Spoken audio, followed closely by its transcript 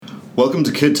Welcome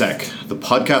to Kid Tech, the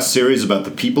podcast series about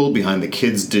the people behind the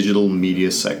kids' digital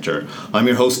media sector. I'm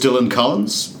your host, Dylan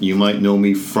Collins. You might know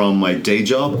me from my day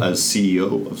job as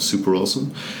CEO of Super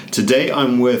Awesome. Today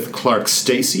I'm with Clark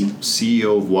Stacey,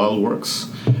 CEO of Wildworks,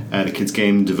 and a kids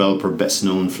game developer best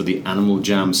known for the Animal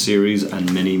Jam series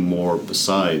and many more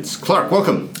besides. Clark,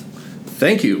 welcome.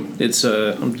 Thank you.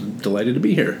 I'm delighted to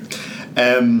be here.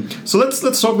 So let's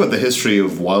talk about the history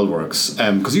of Wildworks,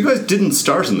 because you guys didn't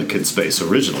start in the kids space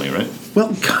originally, right?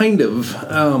 Well, kind of.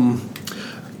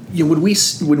 When we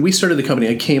started the company,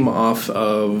 I came off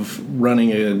of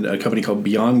running a company called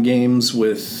Beyond Games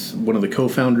with one of the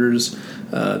co-founders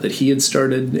that he had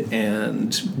started,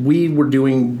 and we were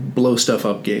doing blow stuff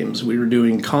up games. We were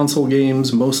doing console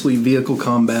games, mostly vehicle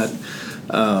combat.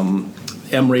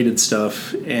 M-rated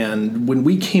stuff, and when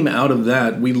we came out of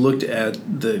that, we looked at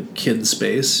the kids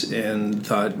space and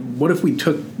thought, what if we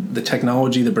took the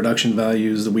technology, the production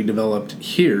values that we developed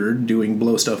here doing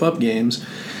blow stuff up games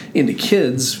into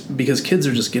kids, because kids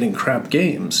are just getting crap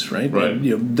games, right?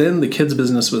 Then the kids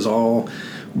business was all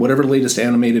whatever latest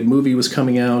animated movie was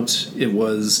coming out. It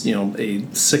was a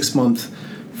 6-month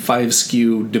 5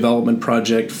 SKU development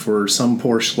project for some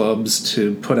poor schlubs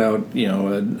to put out,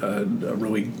 a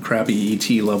really crappy ET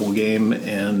level game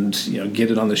and,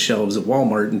 get it on the shelves at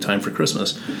Walmart in time for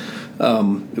Christmas.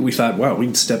 We thought, wow, we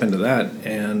can step into that,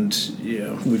 and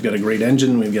we've got a great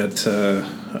engine, we've got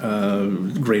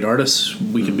great artists.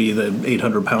 We could be the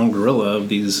 800-pound gorilla of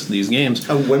these games.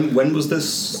 When was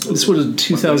this? This was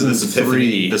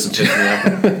 2003. This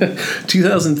epiphany.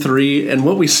 2003, and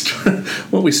what we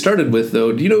started with, though,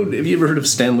 have you ever heard of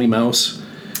Stanley Mouse?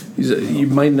 You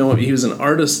might know him. He was an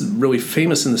artist really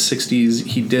famous in the 60s.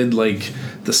 He did like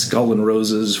the Skull and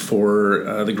Roses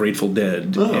for the Grateful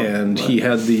Dead. He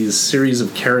had these series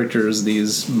of characters,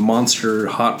 these monster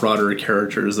hot rodder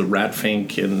characters, the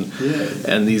Ratfink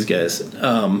and these guys.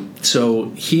 So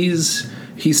he's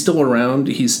still around.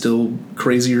 He's still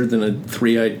crazier than a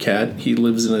three-eyed cat. He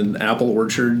lives in an apple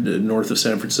orchard north of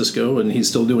San Francisco, and he's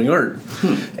still doing art.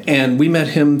 And we met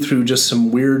him through just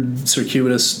some weird,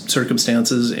 circuitous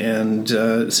circumstances, and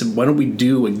said, why don't we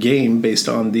do a game based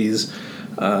on these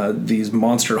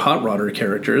monster hot rodder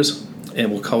characters,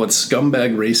 and we'll call it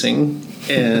Scumbag Racing,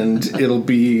 and it'll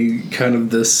be kind of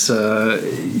this...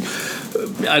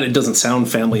 it doesn't sound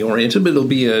family-oriented, but it'll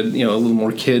be a little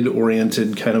more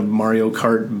kid-oriented kind of Mario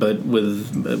Kart, but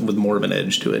with more of an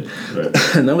edge to it.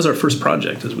 Right. And that was our first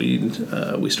project as we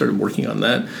started working on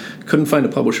that. Couldn't find a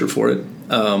publisher for it.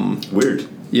 Weird.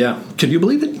 Yeah. Can you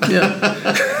believe it? Yeah.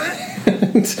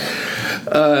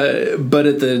 But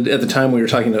at the time we were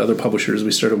talking to other publishers,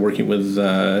 we started working with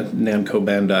Namco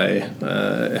Bandai.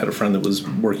 I had a friend that was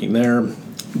working there.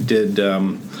 Did...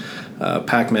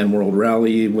 Pac-Man World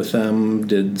Rally with them,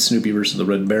 did Snoopy versus the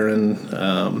Red Baron,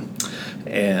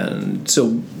 and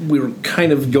so we were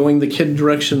kind of going the kid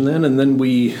direction then, and then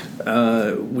we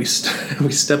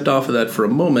stepped off of that for a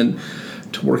moment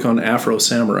to work on Afro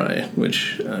Samurai,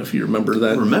 which if you remember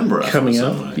that coming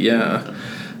up, yeah.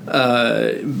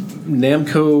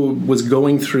 Namco was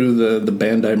going through the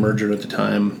Bandai merger at the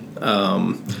time.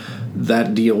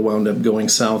 That deal wound up going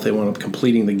south. They wound up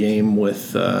completing the game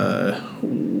with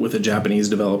a Japanese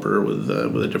developer, with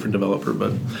a different developer.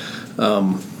 But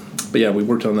yeah, we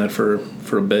worked on that for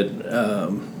a bit.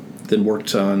 Then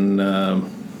worked on.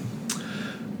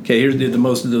 Here's the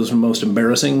most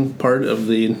embarrassing part of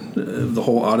the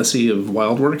whole odyssey of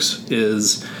Wildworks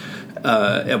is.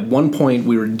 At one point,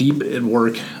 we were deep at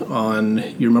work on.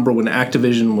 You remember when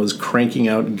Activision was cranking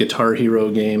out Guitar Hero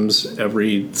games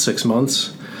every 6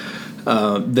 months?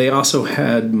 They also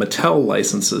had Mattel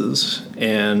licenses,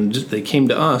 and they came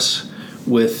to us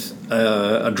with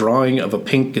a drawing of a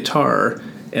pink guitar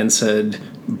and said,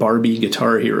 Barbie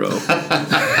Guitar Hero. No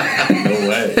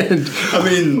way.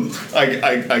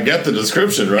 I get the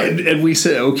description, right? And we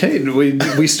said, okay.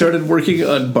 We started working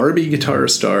on Barbie Guitar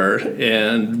Star,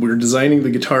 and we were designing the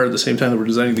guitar at the same time that we were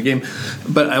designing the game.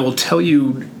 But I will tell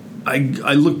you,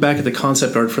 I look back at the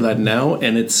concept art for that now,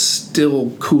 and it's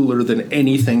still cooler than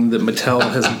anything that Mattel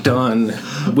has done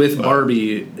with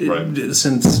Barbie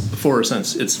since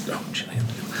it's.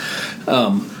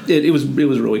 It was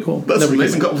really cool. That's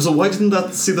amazing. So why didn't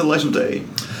that see the light of day?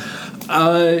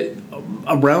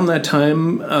 Around that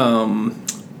time,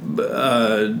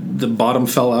 the bottom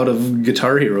fell out of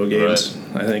Guitar Hero games. Right.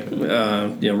 I think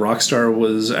Rockstar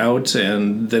was out,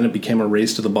 and then it became a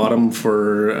race to the bottom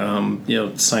for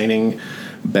signing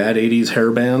bad 80s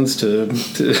hair bands to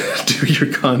do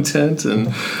your content.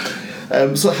 And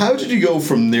so how did you go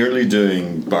from nearly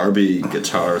doing Barbie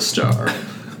Guitar Star,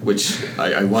 which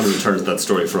I want to return to that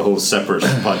story for a whole separate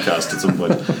podcast at some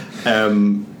point,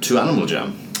 To Animal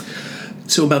Jam.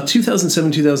 So about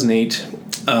 2007, 2008,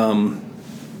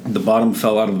 the bottom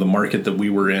fell out of the market that we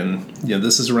were in.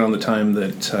 This is around the time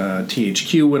that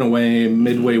THQ went away,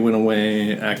 Midway went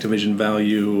away, Activision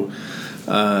Value,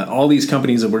 all these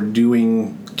companies that were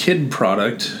doing kid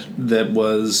product it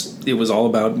was all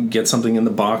about get something in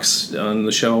the box on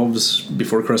the shelves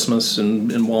before Christmas in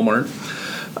Walmart.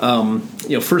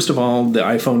 First of all, the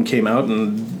iPhone came out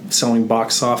and selling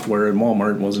box software in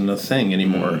Walmart wasn't a thing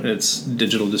anymore. Its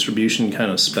digital distribution kind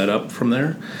of sped up from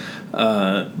there.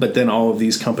 But then all of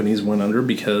these companies went under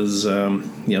because,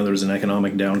 there was an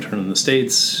economic downturn in the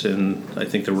States, and I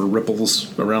think there were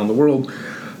ripples around the world.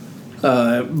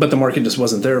 But the market just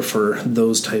wasn't there for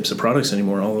those types of products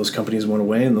anymore. All those companies went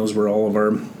away, and those were all of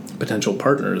our potential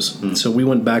partners. So we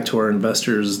went back to our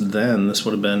investors then, this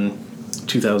would have been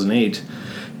 2008,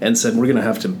 and said, we're going to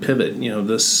have to pivot.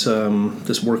 This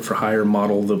work-for-hire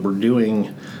model that we're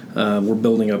doing, we're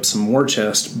building up some war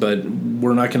chest, but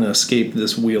we're not going to escape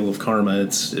this wheel of karma.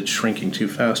 It's shrinking too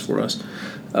fast for us.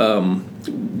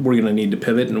 We're going to need to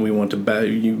pivot, and we want to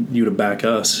you to back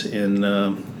us in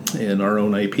our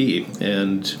own IP.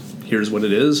 And here's what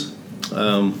it is.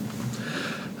 And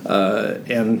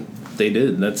they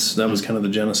did. That was kind of the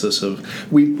genesis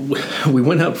of. We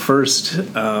went out first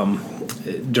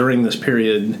during this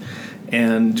period,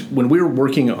 and when we were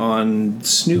working on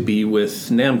Snoopy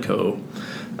with Namco,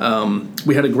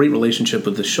 we had a great relationship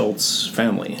with the Schultz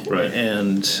family, right,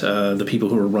 and the people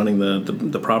who were running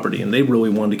the property, and they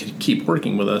really wanted to keep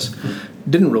working with us.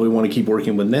 Didn't really want to keep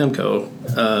working with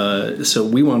Namco, so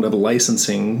we wound up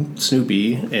licensing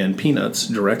Snoopy and Peanuts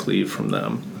directly from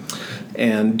them,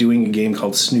 and doing a game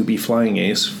called Snoopy Flying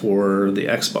Ace for the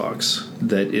Xbox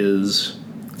that is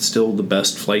still the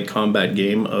best flight combat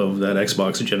game of that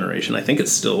Xbox generation. I think you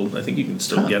can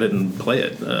still get it and play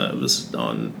it. It was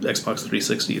on Xbox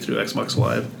 360 through Xbox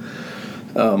Live.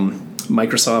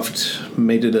 Microsoft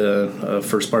made it a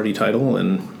first-party title,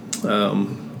 and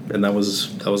that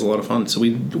was a lot of fun. So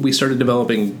we started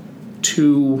developing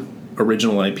 2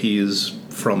 original IPs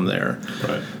from there.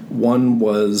 Right. One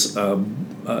was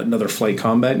another flight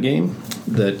combat game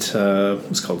that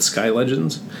was called Sky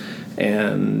Legends,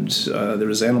 and there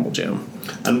was Animal Jam.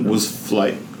 And was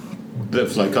the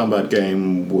flight combat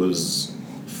game was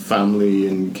family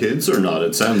and kids or not?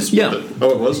 It sounds... Yeah.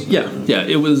 Oh, it was? Yeah.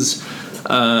 It was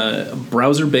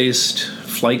browser-based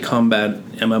flight combat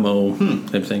MMO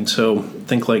type thing. So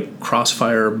think like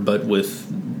Crossfire, but with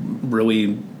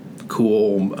really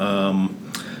cool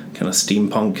kind of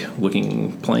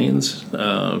steampunk-looking planes.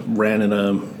 Ran in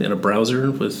a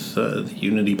browser with the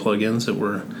Unity plugins that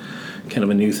were kind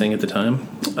of a new thing at the time.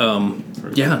 I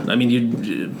mean,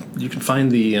 you can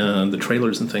find the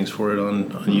trailers and things for it on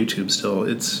YouTube still.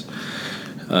 It's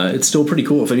still pretty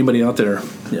cool. If anybody out there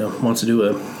wants to do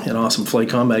an awesome flight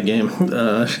combat game,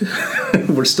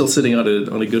 we're still sitting on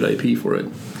a good IP for it.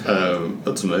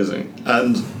 That's amazing.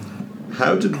 And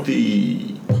how did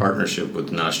the partnership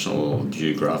with National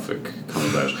Geographic come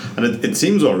about? And it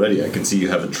seems already, I can see you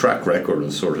have a track record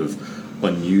of sort of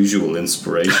unusual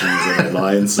inspirations and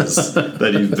alliances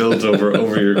that you've built over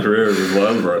your career with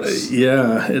Wildberries.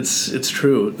 Yeah, it's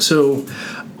true. So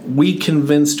we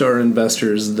convinced our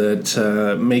investors that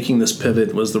making this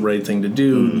pivot was the right thing to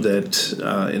do, that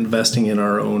investing in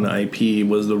our own IP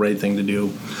was the right thing to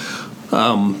do.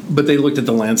 But they looked at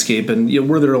the landscape, and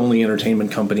we're their only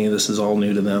entertainment company. This is all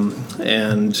new to them.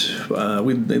 And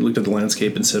they looked at the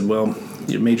landscape and said, well,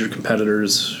 your major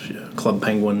competitors, Club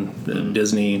Penguin,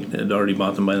 Disney had already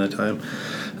bought them by that time.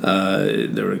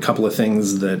 There were a couple of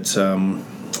things that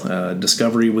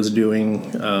Discovery was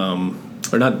doing,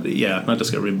 not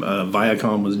Discovery,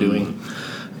 Viacom was doing.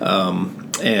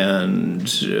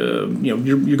 And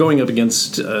you're going up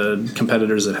against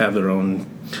competitors that have their own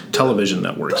television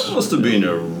networks. That must have been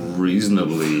a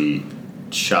reasonably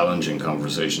challenging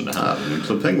conversation to have. I mean,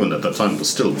 Club Penguin at that time was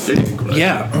still big, right?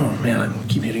 Yeah. Oh man, I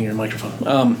keep hitting your microphone.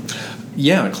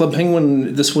 Club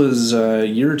Penguin. This was a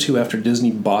year or two after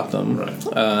Disney bought them. Right.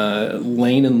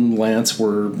 Lane and Lance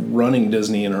were running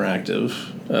Disney Interactive.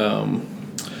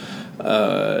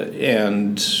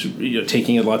 And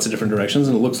taking it lots of different directions,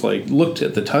 and it looked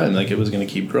at the time like it was going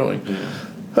to keep growing. Yeah.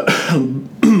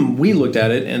 We looked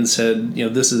at it and said,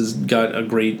 this has got a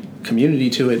great community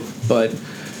to it, but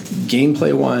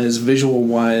gameplay-wise,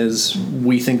 visual-wise,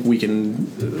 we think we can,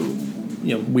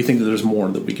 we think that there's more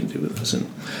that we can do with this.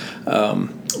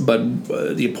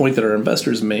 But the point that our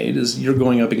investors made is you're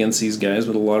going up against these guys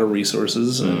with a lot of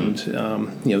resources and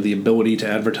the ability to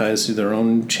advertise through their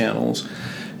own channels.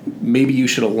 Maybe you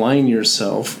should align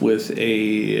yourself with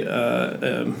a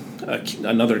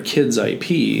another kid's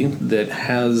IP that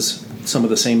has some of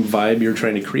the same vibe you're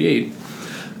trying to create,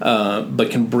 but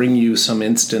can bring you some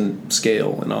instant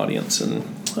scale and audience and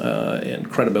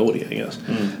credibility, I guess.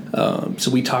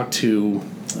 So we talked to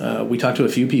a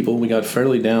few people. We got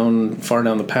fairly far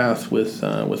down the path with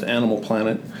Animal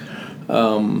Planet,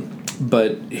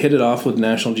 but hit it off with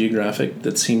National Geographic.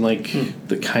 That seemed like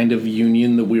the kind of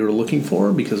union that we were looking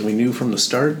for, because we knew from the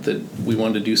start that we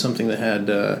wanted to do something that had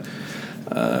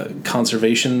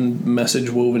conservation message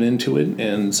woven into it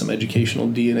and some educational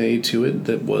DNA to it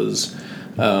that was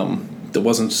that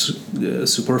wasn't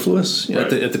superfluous.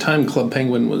 Right. At the time, Club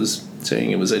Penguin was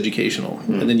saying it was educational,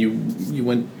 and then you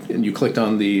went and you clicked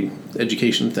on the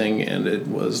education thing, and it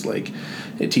was like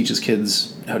it teaches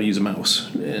kids how to use a mouse,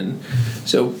 and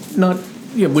so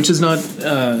which is not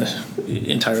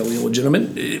entirely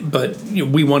illegitimate, but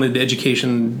we wanted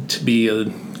education to be a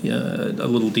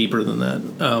little deeper than that,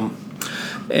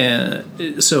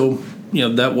 and so.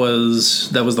 That was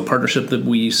the partnership that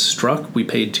we struck. We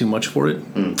paid too much for it.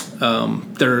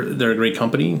 They're a great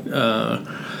company,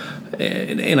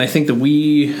 and I think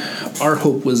that our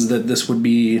hope was that this would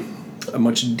be a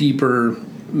much deeper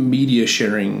media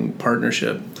sharing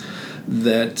partnership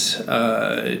that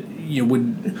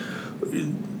would.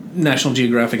 National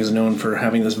Geographic is known for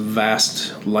having this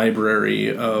vast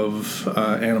library of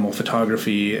animal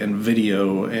photography and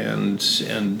video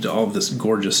and all of this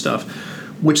gorgeous stuff,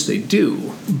 which they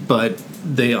do, but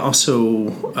they also,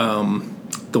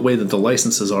 the way that the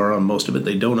licenses are on most of it,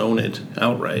 they don't own it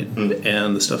outright.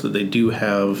 And the stuff that they do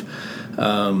have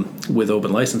with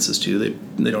open licenses too,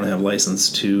 they don't have license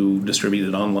to distribute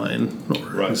it online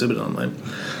or exhibit it online.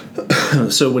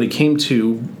 So when it came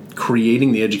to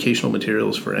creating the educational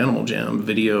materials for Animal Jam,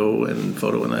 video and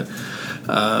photo and that,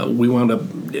 we wound up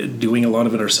doing a lot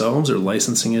of it ourselves or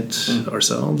licensing it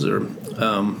ourselves, or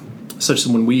such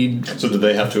that when we... So did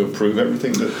they have to approve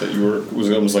everything that you were... Was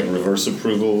it almost like reverse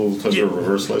approval type or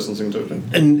reverse licensing type thing?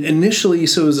 And initially,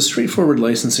 so it was a straightforward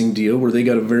licensing deal where they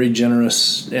got a very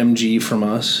generous MG from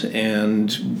us,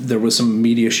 and there was some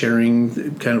media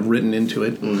sharing kind of written into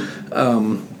it.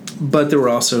 But there were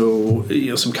also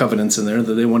some covenants in there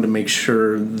that they wanted to make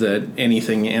sure that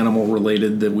anything animal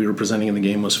related that we were presenting in the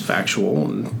game was factual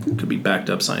and could be backed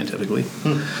up scientifically.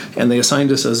 And they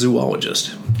assigned us a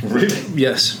zoologist. Really?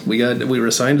 Yes, we were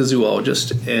assigned a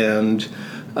zoologist, and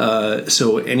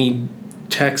so any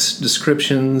text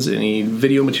descriptions, any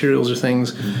video materials or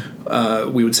things,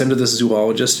 we would send to this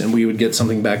zoologist, and we would get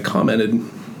something back commented.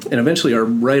 And eventually, our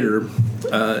writer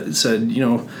said,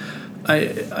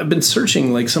 I've been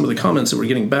searching like some of the comments that we're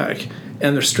getting back,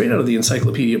 and they're straight out of the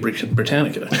Encyclopedia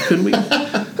Britannica. Couldn't we?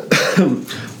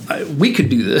 We could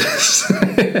do this.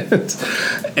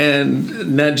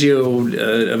 And Nat Geo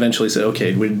eventually said,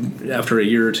 okay, after a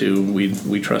year or two,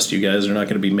 we trust you guys. They're not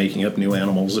going to be making up new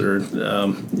animals or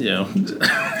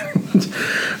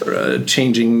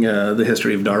changing the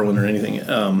history of Darwin or anything.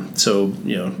 So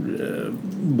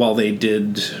while they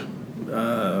did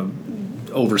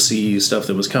oversee stuff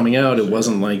that was coming out, it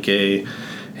wasn't like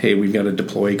hey, we've got a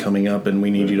deploy coming up and we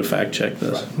need you to fact check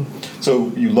this. Right. So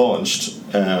you launched,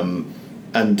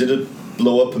 and did it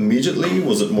blow up immediately?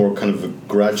 Was it more kind of a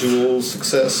gradual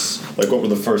success? Like, what were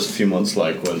the first few months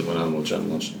like when Animal Jam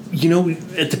launched?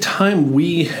 At the time,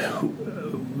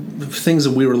 things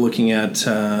that we were looking at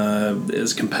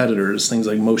as competitors, things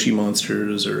like Moshi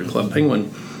Monsters or Club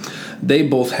Penguin, they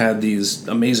both had these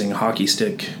amazing hockey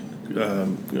stick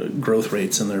growth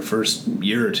rates in their first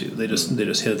year or two. They just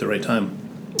hit at the right time.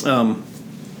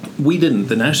 We didn't.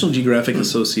 The National Geographic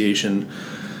Association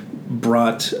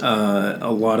brought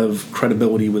a lot of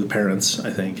credibility with parents,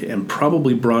 I think, and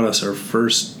probably brought us our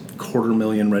first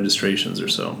 250,000 registrations or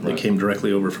so. Right. They came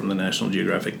directly over from the National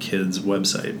Geographic Kids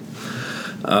website.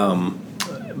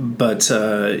 But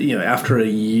after a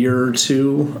year or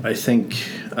two, I think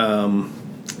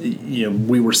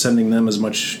we were sending them as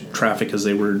much traffic as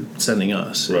they were sending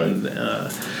us. Right. And,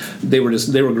 they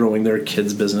were growing their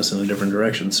kids' business in a different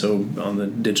direction. So on the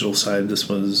digital side, this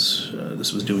was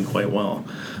doing quite well.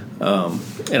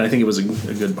 And I think it was a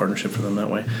good partnership for them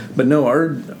that way. But no,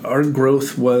 our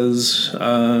growth was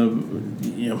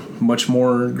much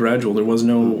more gradual. There was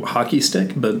no hockey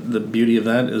stick, but the beauty of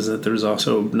that is that there's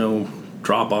also no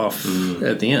drop off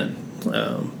at the end.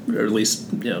 Or at least,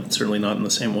 certainly not in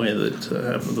the same way that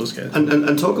happened with those guys.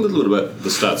 And talk a little bit about the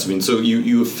stats. I mean, so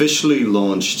you officially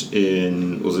launched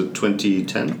in, was it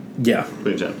 2010? Yeah.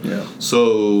 2010. Yeah.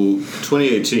 So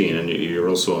 2018, and you're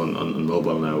also on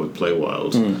mobile now with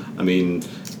Playwild. I mean,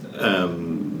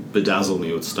 bedazzle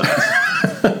me with stats.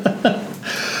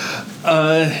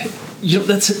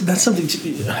 That's something.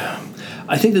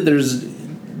 I think that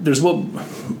there's what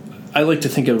I like to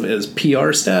think of as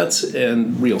PR stats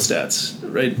and real stats,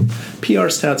 right? PR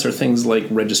stats are things like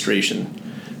registration.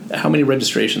 How many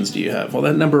registrations do you have? Well,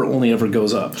 that number only ever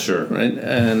goes up. Sure. Right?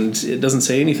 And it doesn't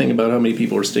say anything about how many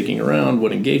people are sticking around,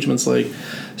 what engagement's like.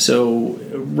 So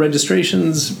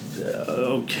registrations,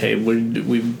 okay,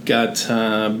 we've got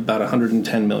about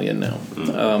 110 million now.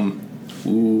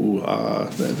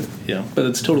 But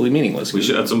it's totally meaningless. We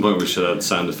should at some point we should add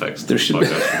sound effects. There should.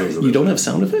 You don't have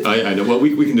sound effects? I know. Well,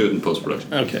 we can do it in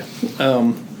post-production. Okay.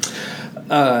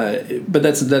 But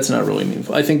that's not really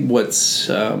meaningful. I think what's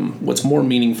more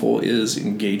meaningful is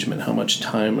engagement. How much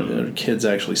time are kids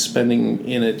actually spending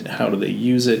in it? How do they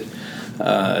use it?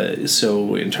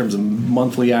 So in terms of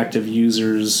monthly active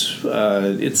users,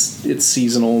 it's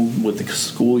seasonal with the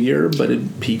school year, but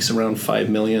it peaks around 5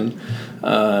 million.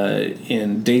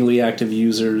 In daily active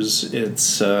users,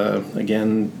 it's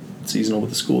again seasonal with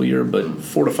the school year, but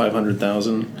 400,000 to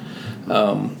 500,000.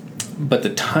 But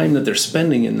the time that they're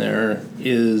spending in there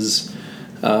is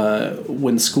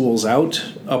when school's out,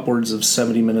 upwards of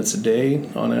 70 minutes a day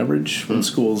on average. When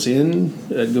school's in,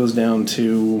 it goes down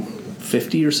to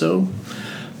 50 or so.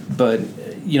 But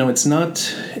it's not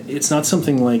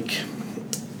something like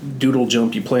Doodle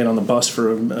Jump. You play it on the bus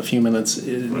for a few minutes.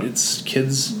 It's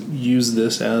kids use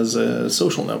this as a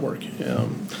social network.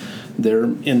 They're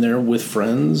in there with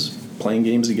friends, playing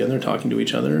games together, talking to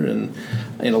each other, and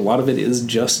a lot of it is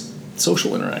just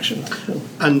social interaction.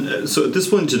 And so at this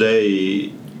point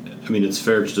today, I mean, it's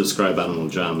fair to describe Animal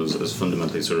Jam as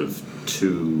fundamentally sort of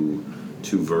two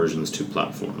versions, two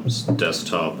platforms,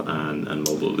 desktop and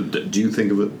mobile. Do you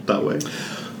think of it that way?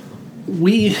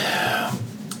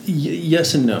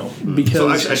 Yes and no.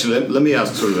 Because so actually, let me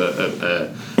ask sort of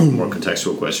a more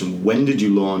contextual question. When did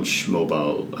you launch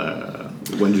mobile?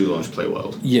 When did you launch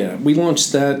Playwild? Yeah, we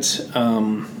launched that,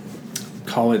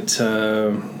 call it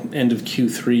end of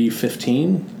Q3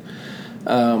 15.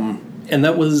 And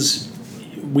that was,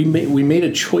 we made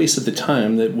a choice at the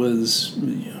time that was,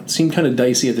 seemed kind of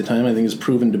dicey at the time. I think it's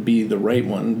proven to be the right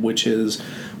one, which is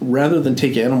rather than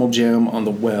take Animal Jam on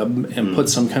the web and put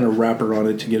some kind of wrapper on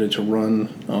it to get it to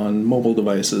run on mobile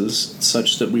devices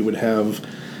such that we would have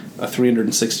a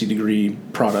 360-degree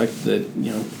product that,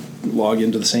 log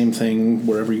into the same thing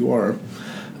wherever you are.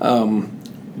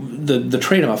 The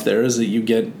trade-off there is that you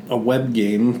get a web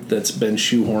game that's been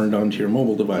shoehorned onto your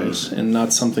mobile device and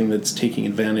not something that's taking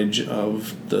advantage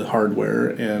of the hardware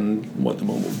and what the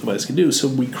mobile device can do. So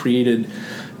we created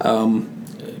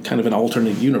kind of an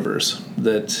alternate universe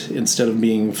that instead of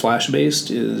being Flash-based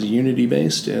is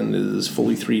Unity-based and is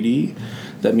fully 3D.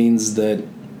 That means that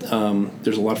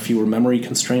there's a lot fewer memory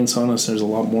constraints on us. There's a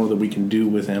lot more that we can do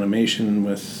with animation,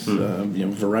 with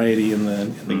variety in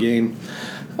the game.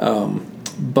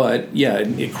 But yeah,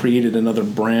 it created another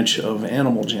branch of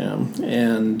Animal Jam,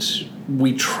 and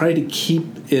we try to keep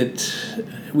it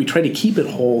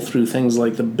whole through things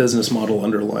like the business model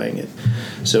underlying it.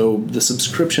 So the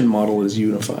subscription model is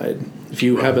unified. If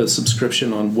you have a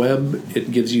subscription on web,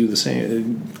 it gives you the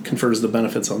same, it confers the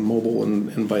benefits on mobile and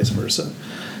vice versa.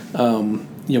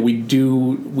 We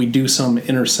do some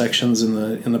intersections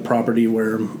in the property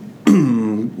where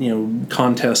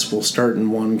contests will start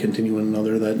in one, continue in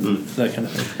another, that kind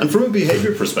of thing. And from a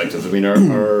behavior perspective, I mean,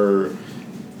 are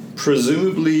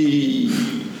presumably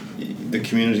the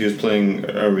community is playing,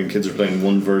 kids are playing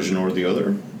one version or the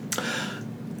other?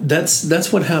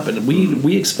 That's what happened.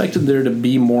 We expected there to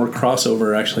be more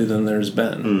crossover actually than there's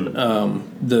been.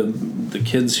 The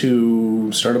kids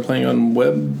who started playing on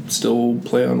web still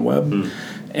play on web.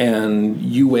 And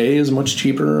UA is much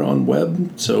cheaper on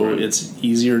web, so it's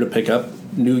easier to pick up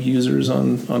new users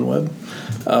on web.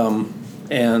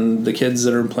 And the kids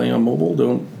that are playing on mobile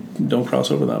don't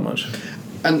cross over that much.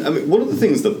 And I mean, one of the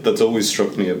things that's always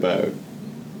struck me about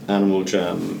Animal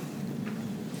Jam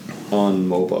on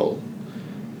mobile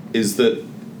is that,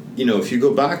 if you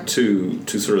go back to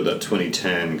sort of that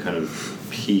 2010 kind of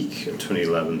peak,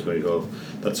 2011,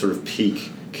 2012, that sort of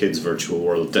peak kids virtual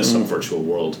world, desktop virtual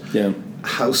world. Yeah.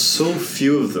 How so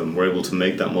few of them were able to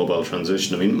make that mobile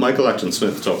transition. I mean, Michael Acton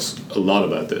Smith talks a lot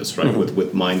about this, right,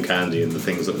 with Mind Candy and the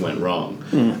things that went wrong,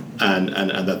 and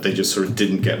that they just sort of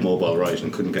didn't get mobile right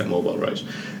and couldn't get mobile right.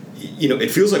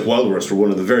 It feels like Wildworks were one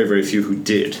of the very, very few who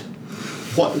did.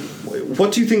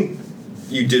 What do you think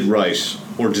you did right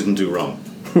or didn't do wrong?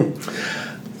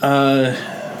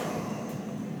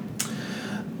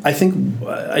 I think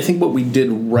what we did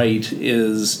right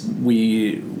is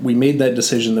we made that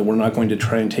decision that we're not going to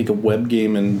try and take a web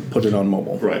game and put it on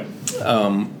mobile. Right.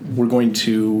 We're going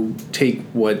to take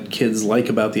what kids like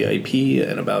about the IP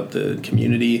and about the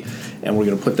community, and we're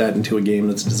going to put that into a game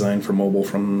that's designed for mobile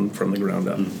from the ground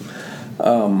up.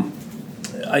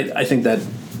 I think that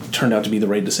turned out to be the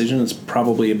right decision. It's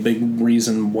probably a big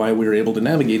reason why we were able to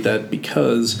navigate that,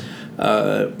 because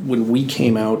when we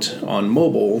came out on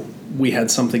mobile, we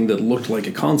had something that looked like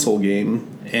a console game,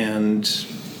 and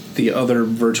the other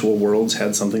virtual worlds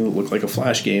had something that looked like a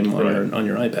Flash game on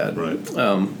your iPad. Right.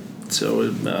 So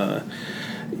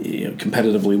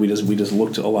competitively, we just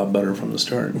looked a lot better from the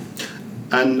start.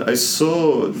 And I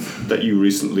saw that you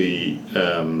recently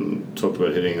talked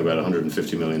about hitting about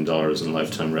 $150 million in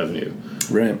lifetime revenue.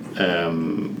 Right.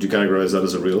 Do you categorize that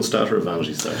as a real stat or a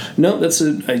vanity stat? No,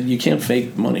 you can't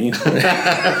fake money.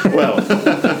 Well,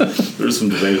 there's some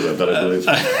debate about that, I believe.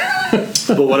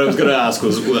 But what I was going to ask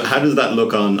was, how does that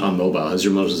look on mobile? Has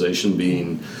your monetization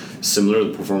been similar,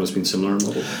 the performance been similar on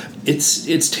mobile?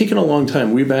 It's taken a long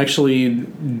time. We've actually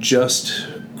just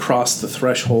crossed the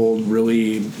threshold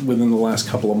really within the last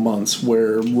couple of months,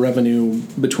 where revenue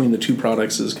between the two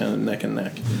products is kind of neck and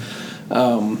neck.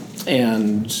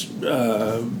 And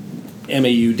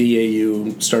MAU,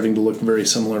 DAU starting to look very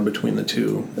similar between the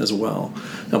two as well.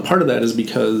 Now, part of that is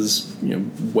because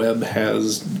web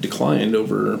has declined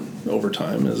over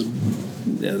time as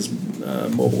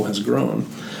mobile has grown,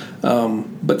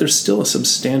 but there's still a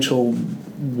substantial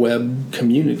web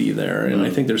community there, and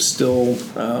I think there's still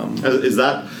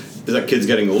is that kids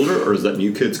getting older, or is that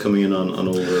new kids coming in on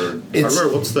older hardware?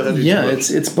 What's the headache? Yeah,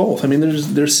 it's both. I mean,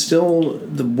 there's still,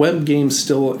 the web game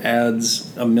still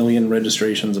adds 1 million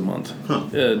registrations a month,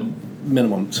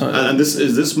 minimum. So, and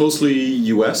is this mostly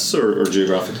US or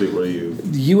geographically? Where are you?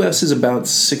 The US is about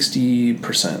 60%.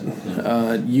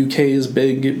 UK is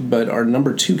big, but our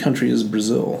number 2 country is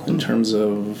Brazil in terms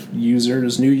of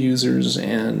new users,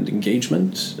 and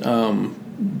engagement.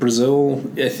 Brazil,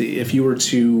 if you were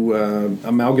to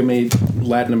amalgamate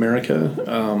Latin America,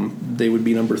 they would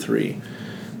be number 3,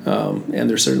 and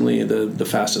they're certainly the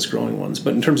fastest growing ones.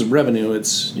 But in terms of revenue,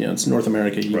 it's North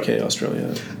America, UK, right.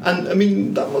 Australia, and I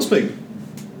mean that must make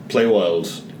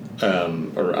Playwild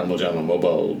or Animal Jam on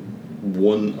mobile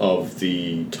one of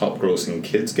the top grossing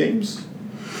kids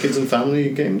and family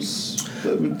games.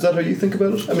 Is that how you think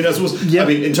about it? I mean, I suppose. Yeah. I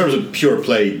mean, in terms of pure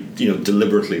play,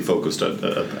 deliberately focused at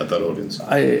that audience.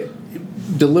 I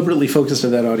deliberately focused at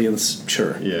that audience,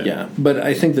 sure. Yeah. But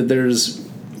I think that there's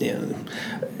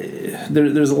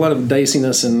a lot of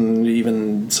diciness and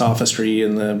even sophistry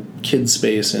in the kids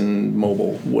space in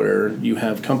mobile, where you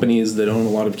have companies that own a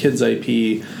lot of kids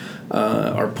IP.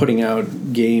 Are putting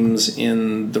out games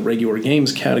in the regular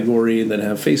games category that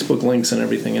have Facebook links and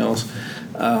everything else.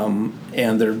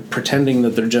 And they're pretending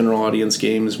that they're general audience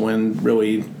games when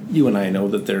really you and I know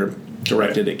that they're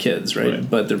directed at kids, right?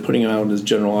 But they're putting them out as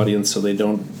general audience so they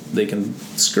can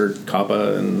skirt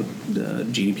COPPA and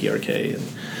GDPRK, and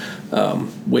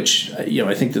which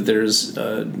I think that there's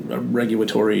a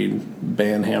regulatory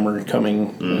ban hammer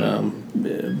coming.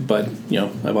 But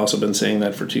I've also been saying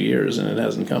that for 2 years and it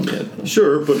hasn't come yet.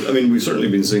 Sure, but I mean we've certainly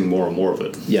been seeing more and more of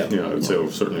it. Yeah, I would say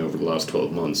certainly over the last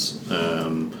 12 months.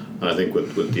 And I think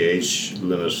with the age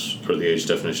limit or the age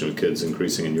definition of kids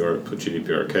increasing in Europe with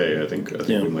GDPRK, I think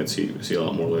we might see a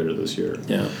lot more later this year.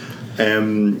 Yeah.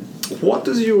 What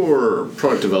does your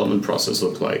product development process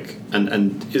look like?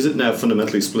 And is it now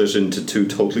fundamentally split into 2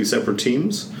 totally separate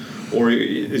teams? Or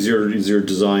is your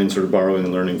design sort of borrowing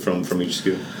and learning from each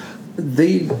SKU?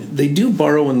 They do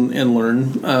borrow and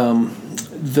learn,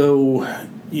 though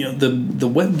the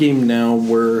web game now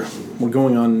we're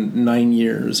going on 9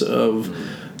 years of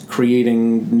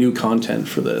creating new content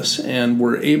for this, and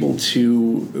we're able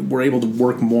to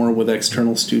work more with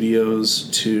external studios.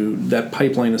 That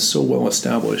pipeline is so well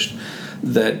established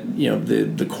that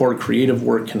the core creative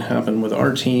work can happen with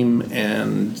our team,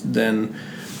 and then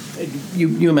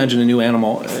you imagine a new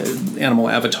animal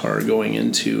avatar going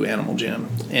into Animal Jam,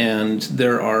 and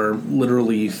there are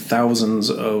literally thousands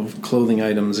of clothing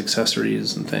items,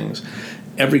 accessories, and things.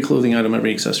 Every clothing item,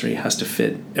 every accessory has to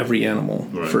fit every animal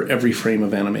for every frame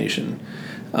of animation.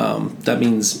 That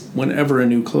means whenever a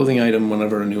new clothing item,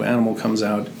 whenever a new animal comes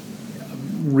out,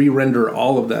 re-render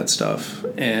all of that stuff,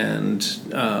 and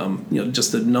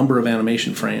just the number of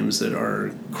animation frames that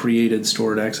are created,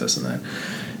 stored, accessed in that.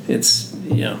 It's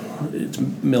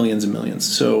millions and millions.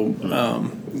 So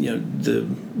the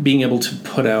being able to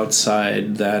put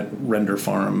outside that render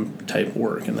farm type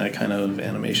work and that kind of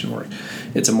animation work,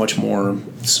 it's a much more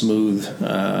smooth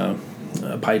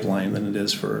pipeline than it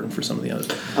is for some of the others.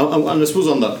 And I suppose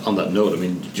on that note, I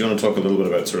mean, do you want to talk a little bit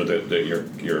about sort of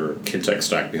your kid tech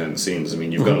stack behind the scenes? I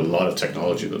mean, you've got a lot of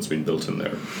technology that's been built in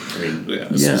there. I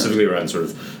mean, specifically around sort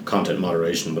of content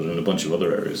moderation, but in a bunch of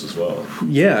other areas as well.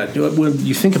 Yeah, when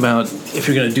you think about if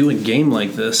you're going to do a game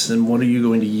like this, then what are you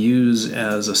going to use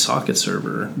as a socket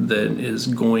server that is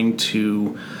going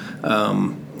to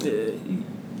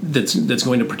that's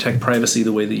going to protect privacy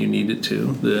the way that you need it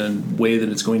to, the way that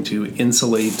it's going to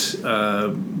insulate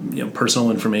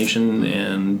personal information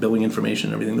and billing information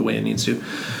and everything the way it needs to,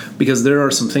 because there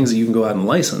are some things that you can go out and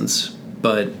license,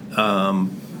 but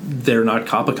they're not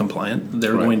COPPA compliant.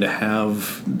 They're going to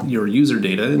have your user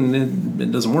data, and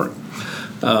it doesn't work.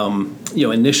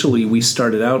 Initially we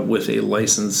started out with a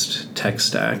licensed tech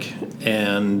stack,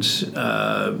 and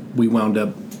we wound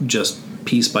up just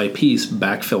piece by piece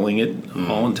backfilling it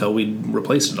all until we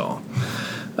replaced it all.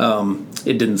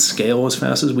 It didn't scale as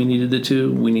fast as we needed it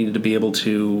to. We needed to be able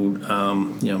to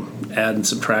add and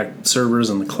subtract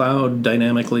servers in the cloud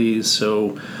dynamically.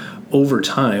 So over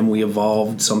time we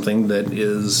evolved something that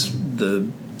is the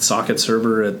socket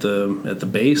server at the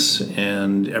base,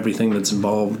 and everything that's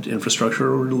involved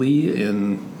infrastructurally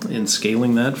in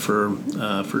scaling that for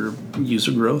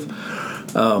user growth.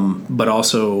 But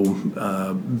also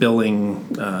billing,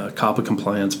 COPPA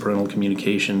compliance, parental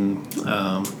communication,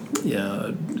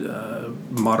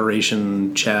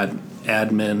 moderation, chat,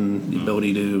 admin, the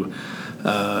ability to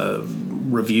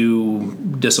review,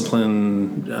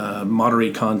 discipline,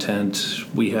 moderate content.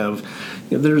 We have,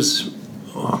 I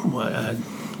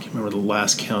can't remember the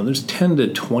last count. There's 10 to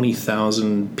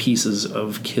 20,000 pieces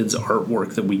of kids'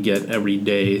 artwork that we get every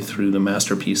day through the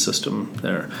Masterpiece system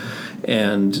there.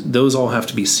 And those all have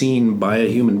to be seen by a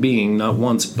human being, not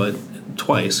once, but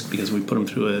twice, because we put them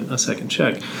through a second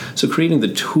check. So creating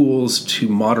the tools to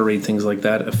moderate things like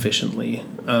that efficiently,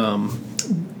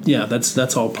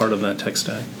 that's all part of that tech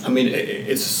stack. I mean,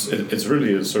 it's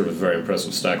really a sort of very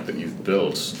impressive stack that you've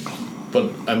built.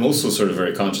 But I'm also sort of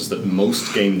very conscious that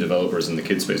most game developers in the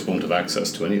kid space won't have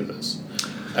access to any of this.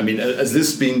 I mean, do you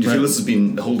feel this has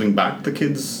been holding back the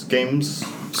kids' games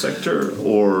sector,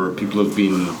 or people have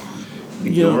been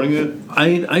ignoring it?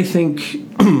 I think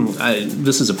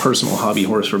this is a personal hobby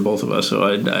horse for both of us, so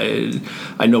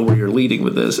I know where you're leading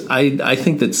with this. I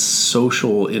think that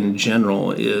social in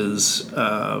general is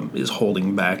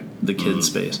holding back the kids'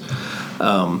 space.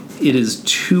 It is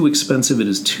too expensive. It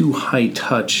is too high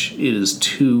touch. It is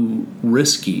too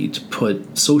risky to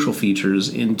put social features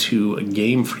into a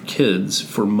game for kids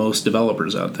for most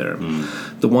developers out there.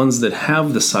 The ones that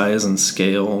have the size and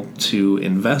scale to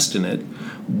invest in it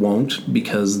won't,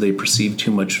 because they perceive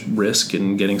too much risk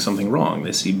in getting something wrong.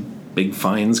 They see big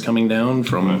fines coming down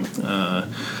from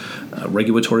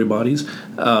regulatory bodies.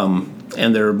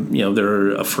 And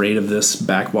they're afraid of this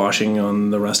backwashing on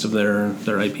the rest of their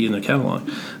IP and their catalog.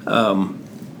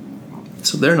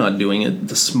 So they're not doing it.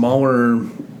 The smaller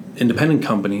independent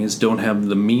companies don't have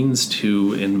the means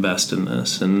to invest in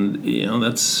this, and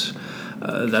that's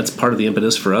part of the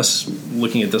impetus for us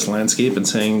looking at this landscape and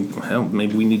saying, well,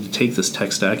 maybe we need to take this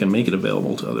tech stack and make it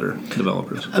available to other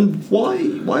developers. And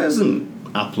why hasn't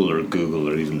Apple or Google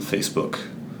or even Facebook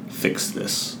fixed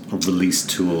this or release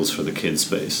tools for the kid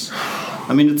space?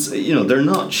 I mean, it's they're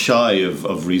not shy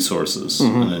of resources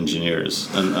and engineers,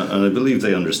 and I believe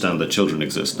they understand that children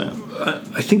exist now.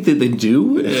 I think that they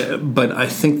do, but I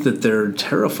think that they're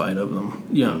terrified of them.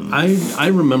 I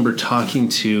remember talking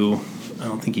to, I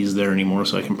don't think he's there anymore,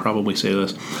 so I can probably say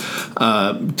this,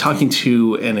 talking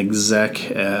to an exec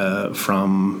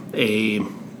from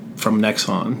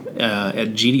Nexon at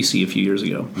GDC a few years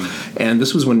ago. And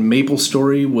this was when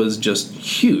MapleStory was just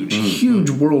huge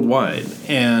worldwide,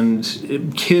 and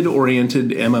kid-oriented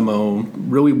MMO,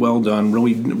 really well done,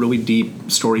 really deep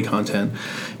story content.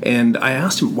 And I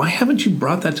asked him, why haven't you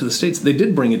brought that to the States? They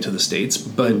did bring it to the States,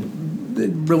 but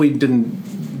it really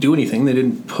didn't do anything. They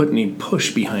didn't put any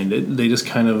push behind it. They just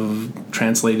kind of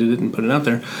translated it and put it out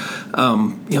there.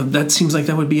 That seems like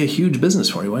that would be a huge business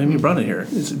for you. Why haven't you brought it here?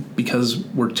 It's because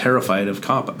we're terrified of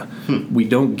COPPA. We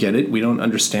don't get it. We don't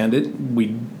understand it.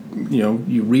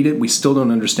 You read it, we still don't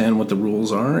understand what the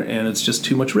rules are, and it's just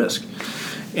too much risk.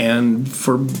 And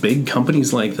for big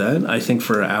companies like that, I think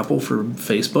for Apple, for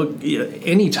Facebook,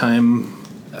 anytime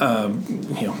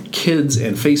kids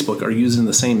and Facebook are used in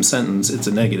the same sentence, it's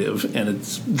a negative, and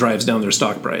it drives down their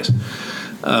stock price.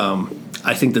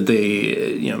 I think that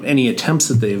they, any attempts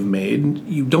that they've made,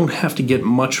 you don't have to get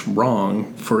much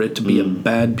wrong for it to be a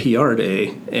bad PR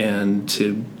day and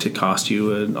to cost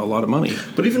you a lot of money.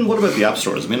 But even what about the app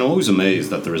stores? I mean, I'm always amazed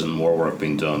that there isn't more work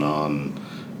being done on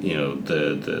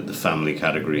the family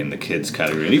category and the kids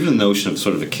category, and even the notion of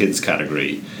sort of a kids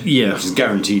category, which is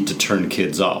guaranteed to turn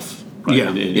kids off.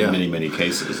 Right? In many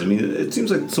cases. I mean, it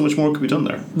seems like so much more could be done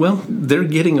there. Well, they're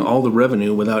getting all the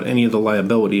revenue without any of the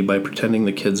liability by pretending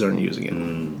the kids aren't using it.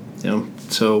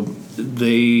 So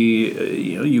they,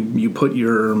 you put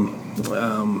your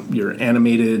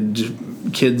animated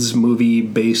kids movie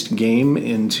based game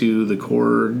into the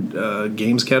core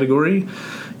games category.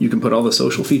 You can put all the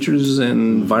social features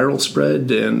and viral spread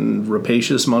and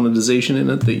rapacious monetization in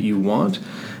it that you want.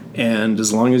 And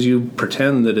as long as you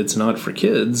pretend that it's not for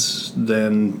kids,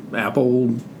 then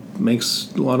Apple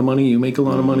makes a lot of money, you make a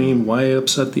lot of money. Why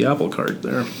upset the apple cart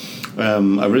there?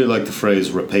 I really like the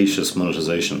phrase rapacious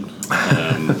monetization.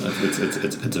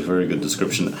 It's a very good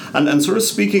description. And sort of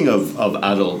speaking of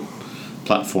adult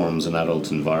platforms and adult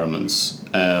environments,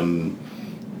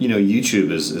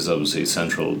 YouTube is obviously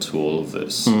central to all of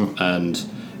this. And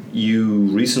you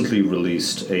recently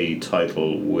released a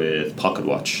title with Pocket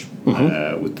Watch,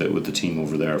 with the team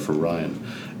over there for Ryan.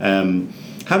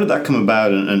 How did that come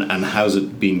about, and how's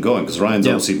it been going? Because Ryan's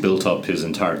obviously built up his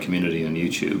entire community on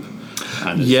YouTube,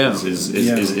 and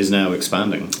is now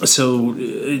expanding. So,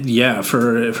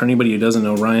 for anybody who doesn't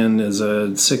know, Ryan is a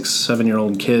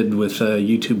 6-7-year-old kid with a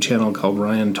YouTube channel called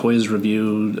Ryan Toys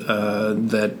Review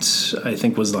that I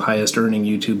think was the highest earning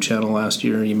YouTube channel last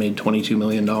year. He made $22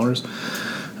 million.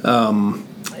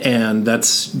 And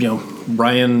that's,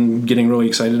 Ryan getting really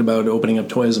excited about opening up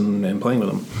toys and playing with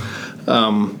them.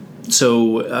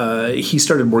 So his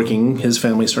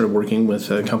family started working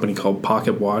with a company called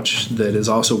Pocket Watch that is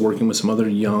also working with some other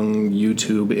young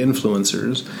YouTube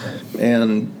influencers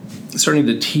and starting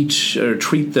to teach or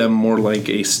treat them more like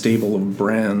a stable of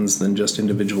brands than just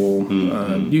individual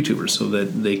YouTubers, so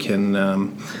that they can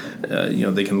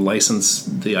they can license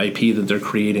the IP that they're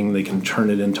creating. They can turn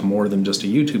it into more than just a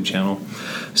YouTube channel.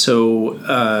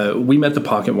 So we met the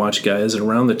Pocket Watch guys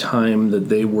around the time that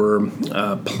they were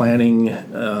planning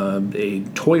a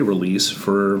toy release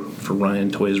for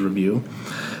Ryan Toys Review.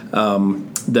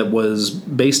 That was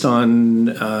based on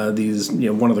these,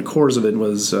 one of the cores of it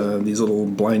was these little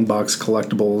blind box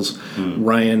collectibles,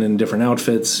 Ryan in different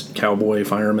outfits, cowboy,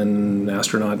 fireman,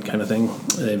 astronaut kind of thing.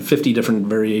 50 different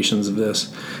variations of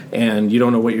this. And you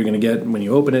don't know what you're going to get when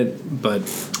you open it, but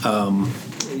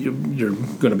you're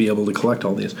going to be able to collect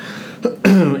all these.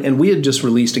 And we had just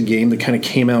released a game that kind of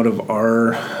came out of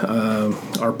our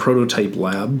prototype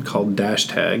lab called Dash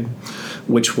Tag,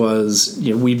 which was,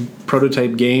 we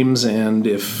prototype games, and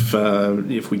if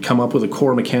we come up with a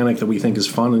core mechanic that we think is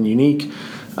fun and unique,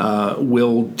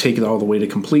 we'll take it all the way to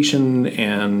completion,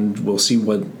 and we'll see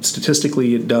what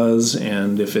statistically it does,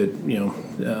 and if it,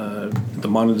 the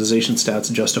monetization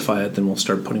stats justify it, then we'll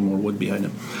start putting more wood behind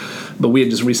it. But we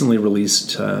had just recently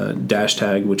released Dash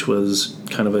Tag, which was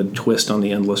kind of a twist on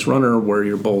the Endless Runner, where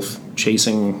you're both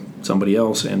chasing somebody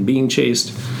else and being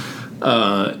chased.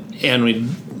 And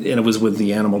it was with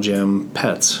the Animal Jam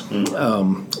pets,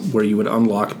 where you would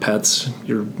unlock pets.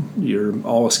 You're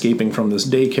all escaping from this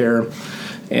daycare,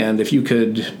 and if you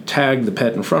could tag the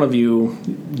pet in front of you,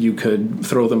 you could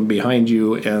throw them behind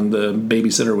you, and the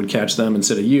babysitter would catch them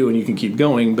instead of you, and you can keep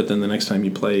going. But then the next time you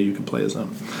play, you can play as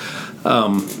them.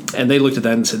 And they looked at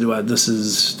that and said, "Wow, this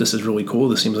is really cool.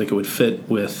 This seems like it would fit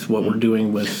with what we're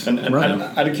doing with and Ryan."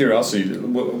 And out of curiosity,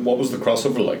 what was the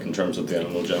crossover like in terms of the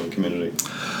Animal Jam community?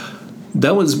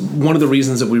 That was one of the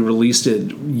reasons that we released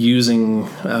it using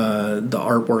the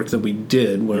artwork that we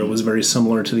did, where it was very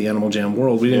similar to the Animal Jam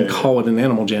world. We didn't call it an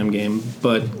Animal Jam game,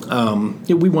 but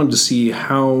we wanted to see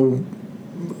how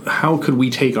could we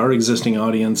take our existing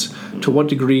audience, to what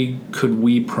degree could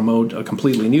we promote a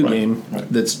completely new game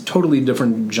that's totally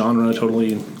different genre,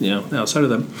 totally outside of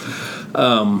them.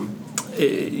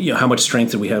 How much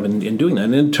strength did we have in doing that?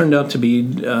 And it turned out to be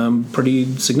pretty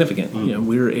significant.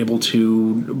 We were able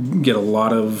to get a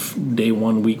lot of day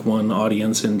one, week one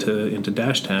audience into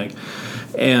Dash Tag.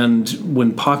 And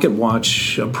when Pocket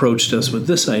Watch approached us with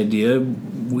this idea,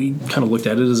 we kind of looked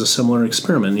at it as a similar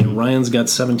experiment. Ryan's got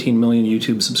 17 million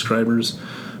YouTube subscribers,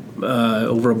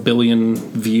 over 1 billion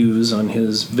views on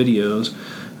his videos.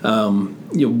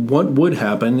 What would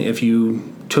happen if you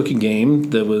took a game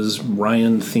that was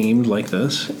Ryan themed like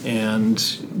this, and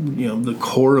the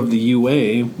core of the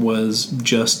UA was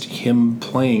just him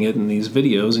playing it in these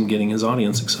videos and getting his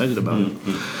audience excited about it.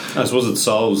 I suppose it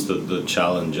solves the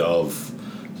challenge of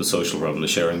the social problem, the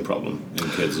sharing problem in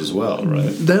kids as well,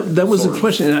 right? That was the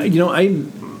question.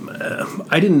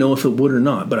 I didn't know if it would or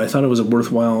not, but I thought it was a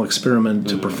worthwhile experiment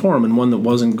to perform, and one that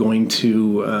wasn't going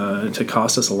to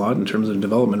cost us a lot in terms of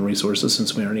development resources,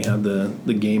 since we already had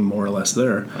the game more or less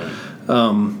there.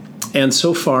 And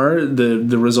so far,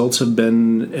 the results have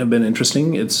been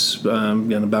interesting. It's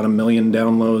got about 1 million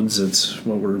downloads. It's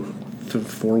we're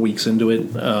 4 weeks into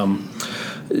it.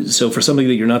 So for something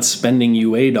that you're not spending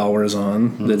UA dollars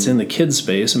on, that's in the kids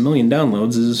space, 1 million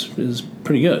downloads is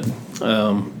pretty good.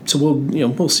 So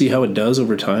we'll see how it does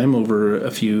over time, over a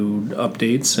few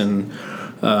updates, and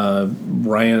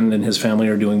Ryan and his family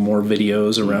are doing more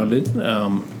videos around it.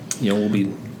 We'll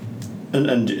be.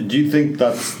 And do you think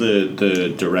that's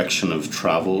the direction of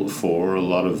travel for a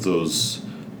lot of those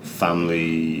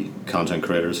family content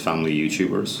creators, family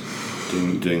YouTubers,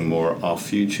 doing more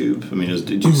off YouTube? I mean,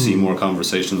 did you see more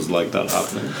conversations like that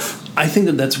happening? I think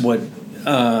that's what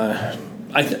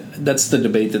that's the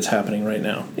debate that's happening right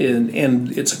now,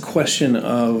 and it's a question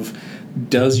of,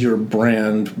 does your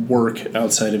brand work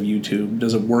outside of YouTube?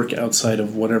 Does it work outside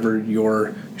of whatever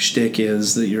your shtick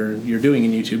is that you're doing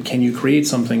in YouTube? Can you create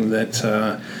something that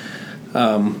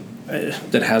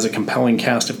that has a compelling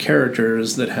cast of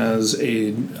characters, that has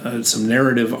some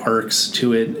narrative arcs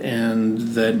to it, and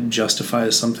that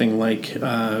justifies something like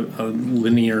a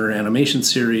linear animation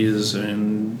series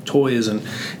and toys? And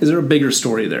is there a bigger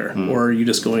story there, or are you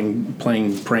just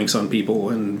playing pranks on people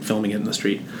and filming it in the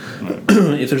street? Right.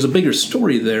 If there's a bigger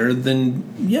story there, then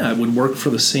it would work for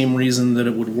the same reason that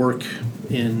it would work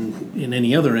in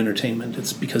any other entertainment.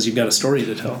 It's because you've got a story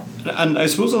to tell. And I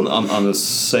suppose on a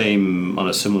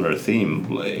similar theme,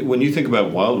 when you think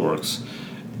about WildWorks,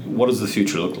 what does the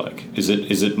future look like? Is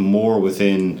it more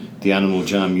within the Animal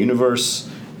Jam universe?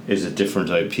 Is it different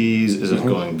IPs? Is it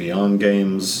going beyond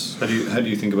games? How do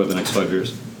you think about the next 5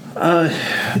 years?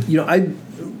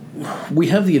 We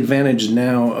have the advantage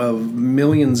now of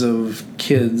millions of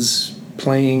kids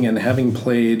playing and having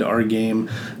played our game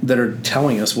that are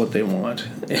telling us what they want.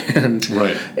 And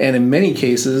in many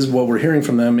cases, what we're hearing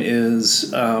from them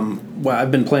is,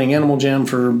 I've been playing Animal Jam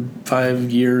for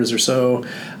 5 years or so.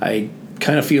 I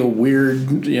kind of feel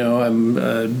weird. I'm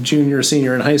a junior,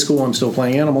 senior in high school. I'm still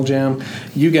playing Animal Jam.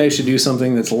 You guys should do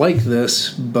something that's like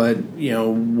this, but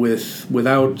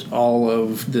without all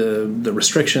of the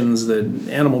restrictions that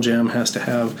Animal Jam has to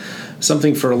have.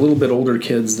 Something for a little bit older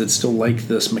kids that still like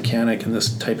this mechanic and this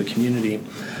type of community.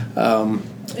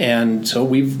 And so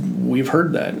we've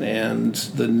heard that, and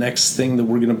the next thing that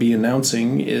we're going to be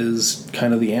announcing is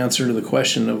kind of the answer to the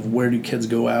question of, where do kids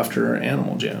go after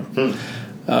Animal Jam?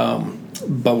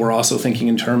 But we're also thinking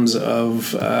in terms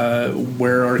of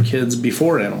where are kids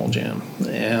before Animal Jam,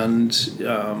 and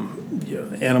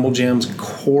Animal Jam's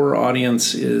core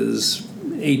audience is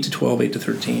 8 to 12, 8 to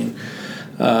 13.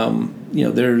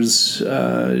 Is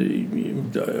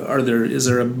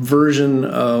there a version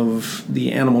of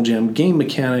the Animal Jam game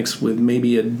mechanics with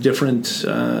maybe a different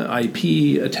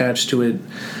IP attached to it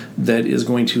that is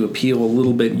going to appeal a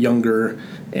little bit younger,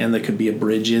 and that could be a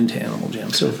bridge into Animal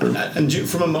Jam? So from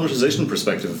a monetization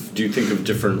perspective, do you think of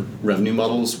different revenue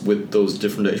models with those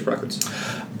different age brackets?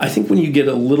 I think when you get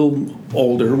a little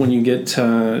older, when you get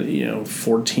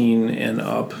 14 and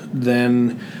up,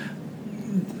 then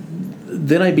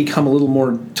I become a little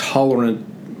more tolerant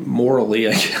morally,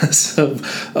 I guess,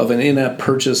 of an in-app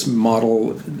purchase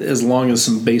model, as long as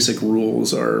some basic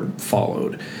rules are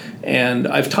followed. And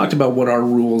I've talked about what our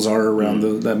rules are around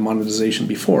that monetization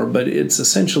before, but it's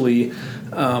essentially,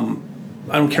 I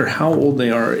don't care how old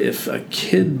they are, if a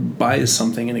kid buys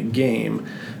something in a game,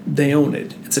 they own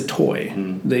it. It's a toy.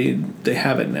 They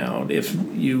have it now. If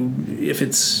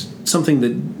it's something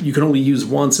that you can only use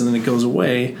once and then it goes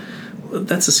away,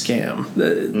 that's a scam.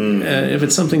 If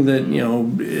it's something that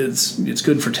it's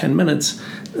good for 10 minutes,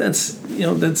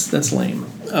 that's lame.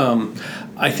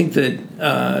 I think that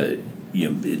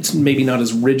it's maybe not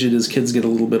as rigid as kids get a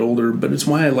little bit older, but it's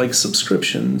why I like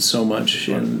subscription so much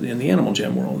in the Animal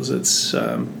Jam world. Is it's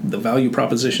the value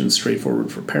proposition is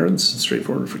straightforward for parents, it's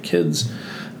straightforward for kids.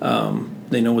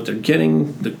 They know what they're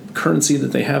getting, the currency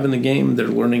that they have in the game. They're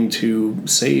learning to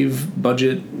save,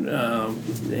 budget,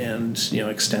 and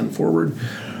extend forward.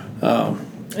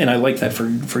 And I like that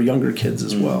for younger kids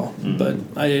as well. But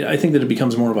I think that it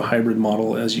becomes more of a hybrid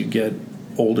model as you get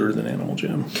older than Animal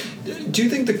Jam. Do you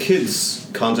think the kids'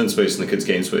 content space and the kids'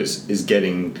 game space is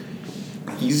getting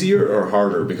easier or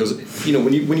harder? Because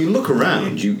when you look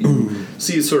around, you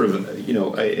see sort of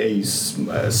a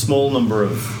small number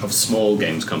of small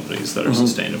games companies that are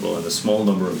sustainable, and a small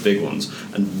number of big ones,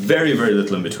 and very, very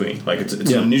little in between. Like it's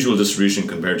an unusual distribution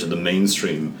compared to the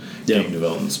mainstream game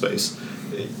development space.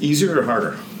 Easier or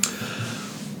harder?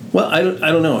 Well, I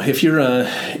don't know. If you're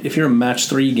a match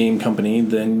 3 game company,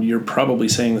 then you're probably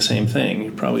saying the same thing.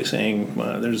 You're probably saying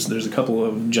there's a couple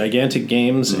of gigantic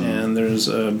games, and there's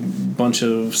a bunch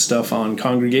of stuff on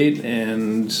Kongregate,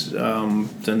 and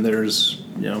then there's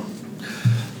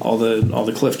all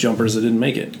the cliff jumpers that didn't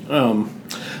make it.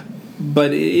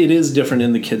 But it is different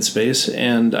in the kid space,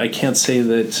 and I can't say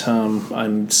that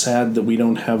I'm sad that we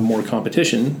don't have more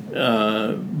competition.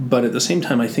 But at the same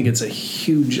time, I think it's a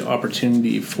huge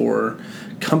opportunity for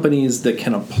companies that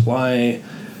can apply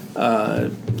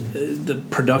the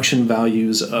production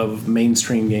values of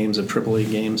mainstream games, of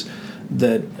AAA games.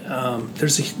 That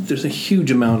there's a huge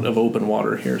amount of open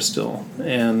water here still,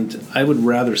 and I would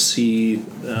rather see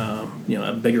a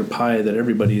bigger pie that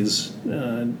everybody's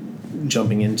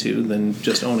jumping into than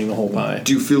just owning the whole pie.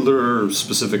 Do you feel there are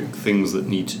specific things that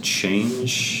need to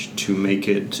change to make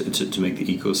it to make the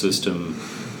ecosystem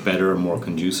better and more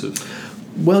conducive?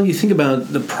 Well, you think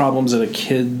about the problems that a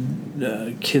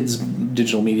kid's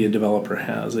digital media developer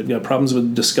has. They've got problems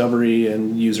with discovery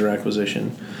and user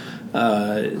acquisition.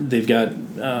 They've got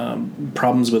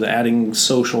problems with adding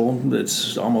social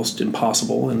that's almost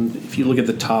impossible. And if you look at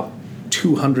the top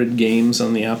 200 games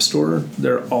on the App Store,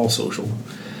 they're all social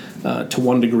to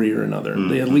one degree or another. Mm-hmm.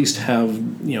 They at least have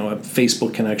a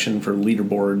Facebook connection for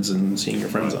leaderboards and seeing your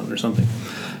friends on or something.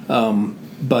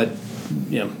 But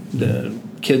the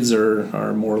kids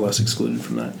are more or less excluded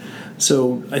from that.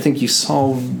 So I think you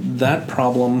solve that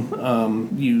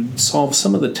problem. You solve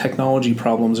some of the technology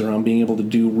problems around being able to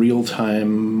do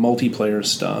real-time multiplayer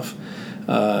stuff.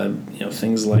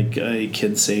 Things like a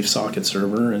kid-safe socket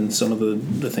server and some of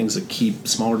the things that keep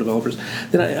smaller developers.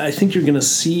 Then I think you're going to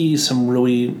see some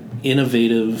really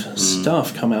innovative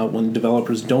stuff come out when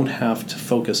developers don't have to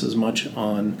focus as much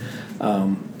on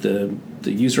the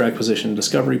user acquisition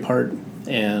discovery part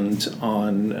and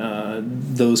on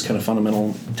those kind of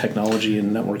fundamental technology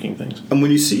and networking things. And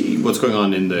when you see what's going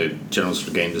on in the general sort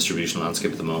of game distribution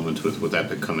landscape at the moment with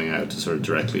Epic coming out to sort of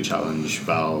directly challenge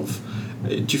Valve,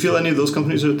 do you feel any of those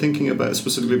companies are thinking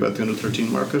specifically about the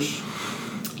under-13 market?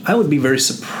 I would be very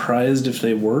surprised if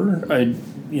they were. I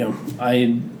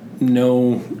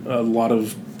know a lot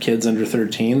of kids under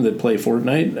 13 that play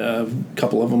Fortnite. A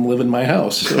couple of them live in my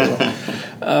house. So,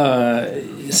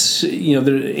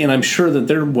 and I'm sure that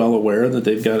they're well aware that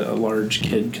they've got a large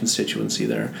kid constituency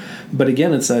there. But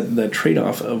again, it's that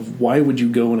trade-off of why would you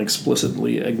go and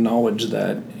explicitly acknowledge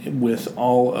that with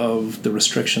all of the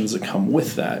restrictions that come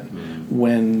with that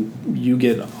when you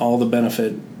get all the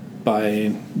benefit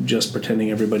by just pretending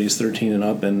everybody's 13 and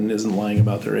up and isn't lying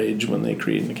about their age when they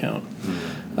create an account.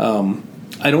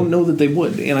 I don't know that they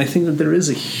would, and I think that there is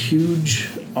a huge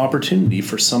opportunity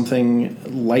for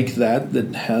something like that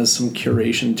has some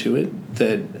curation to it,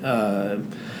 that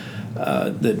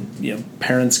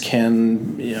parents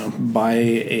can buy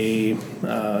a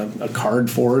card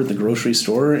for at the grocery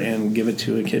store and give it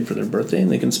to a kid for their birthday,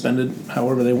 and they can spend it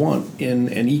however they want in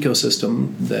an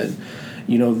ecosystem that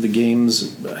the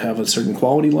games have a certain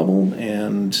quality level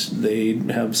and they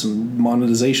have some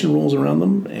monetization rules around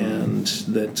them, and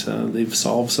that they've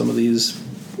solved some of these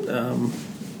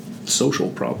social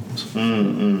problems.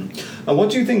 Mm-hmm. And what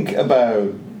do you think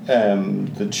about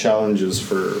the challenges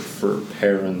for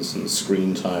parents and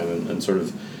screen time and sort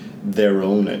of their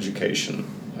own education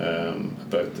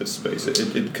about this space?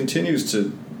 It continues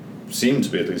to seem to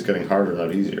be at least getting harder,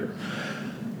 not easier.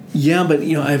 Yeah, but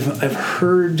I've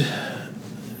heard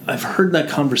that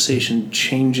conversation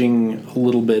changing a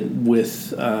little bit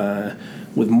with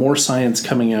more science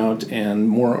coming out and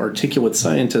more articulate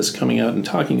scientists coming out and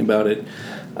talking about it,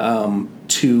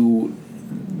 to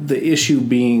the issue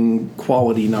being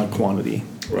quality, not quantity.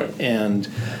 Right. And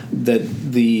that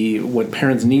what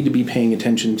parents need to be paying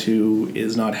attention to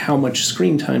is not how much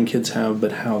screen time kids have,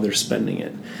 but how they're spending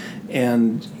it.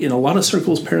 And in a lot of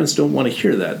circles, parents don't want to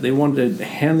hear that. They want to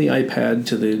hand the iPad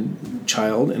to the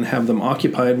child and have them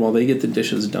occupied while they get the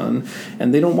dishes done,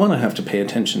 and they don't want to have to pay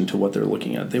attention to what they're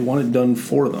looking at. They want it done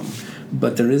for them.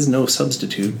 But there is no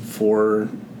substitute for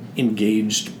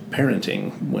engaged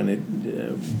parenting when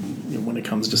it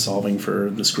comes to solving for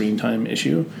the screen time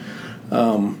issue.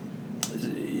 I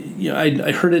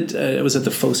heard it. It was at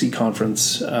the FOSI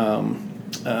conference a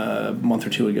month or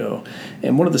two ago,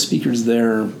 and one of the speakers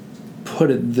there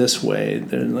put it this way: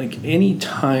 they're like, any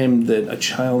time that a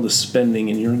child is spending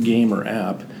in your game or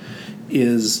app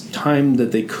is time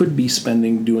that they could be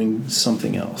spending doing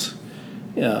something else.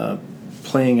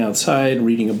 Playing outside,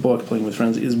 reading a book, playing with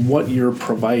friends is what you're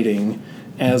providing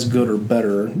as good or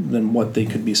better than what they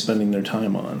could be spending their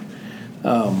time on.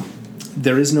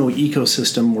 There is no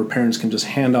ecosystem where parents can just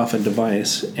hand off a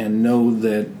device and know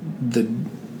that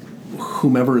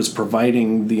whomever is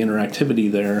providing the interactivity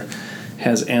there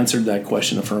has answered that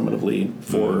question affirmatively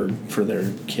for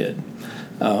their kid.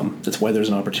 That's why there's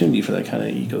an opportunity for that kind of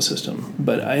ecosystem.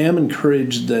 But I am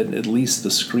encouraged that at least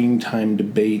the screen time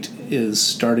debate is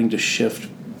starting to shift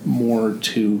more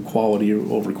to quality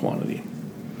over quantity.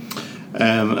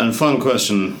 And final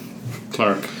question,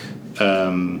 Clark.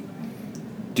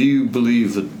 Do you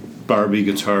believe that Barbie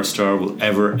Guitar Star will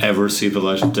ever see the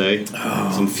light of day?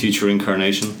 Some future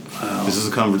incarnation? This is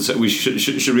a conversation. We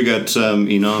should we get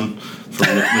Enon from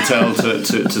Mattel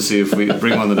to see if we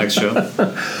bring him on the next show?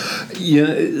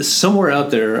 Yeah, somewhere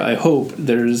out there, I hope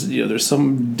there's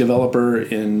some developer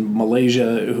in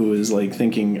Malaysia who is like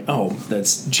thinking, "Oh,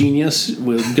 that's genius.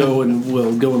 We'll go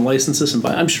and license this and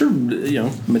buy." I'm sure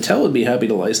Mattel would be happy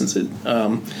to license it.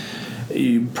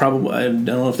 You probably, I don't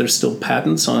know if there's still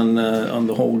patents on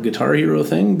the whole Guitar Hero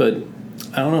thing, but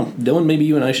I don't know. Dylan, maybe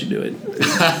you and I should do it.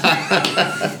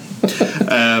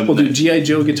 We'll do G.I.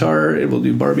 Joe guitar, and we'll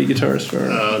do Barbie Guitar Star.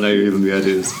 Oh, now you're giving me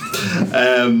ideas.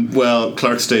 Well,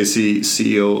 Clark Stacey,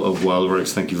 CEO of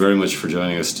Wildworks, thank you very much for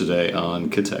joining us today on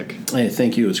KidTech. Hey,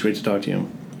 thank you. It's great to talk to you.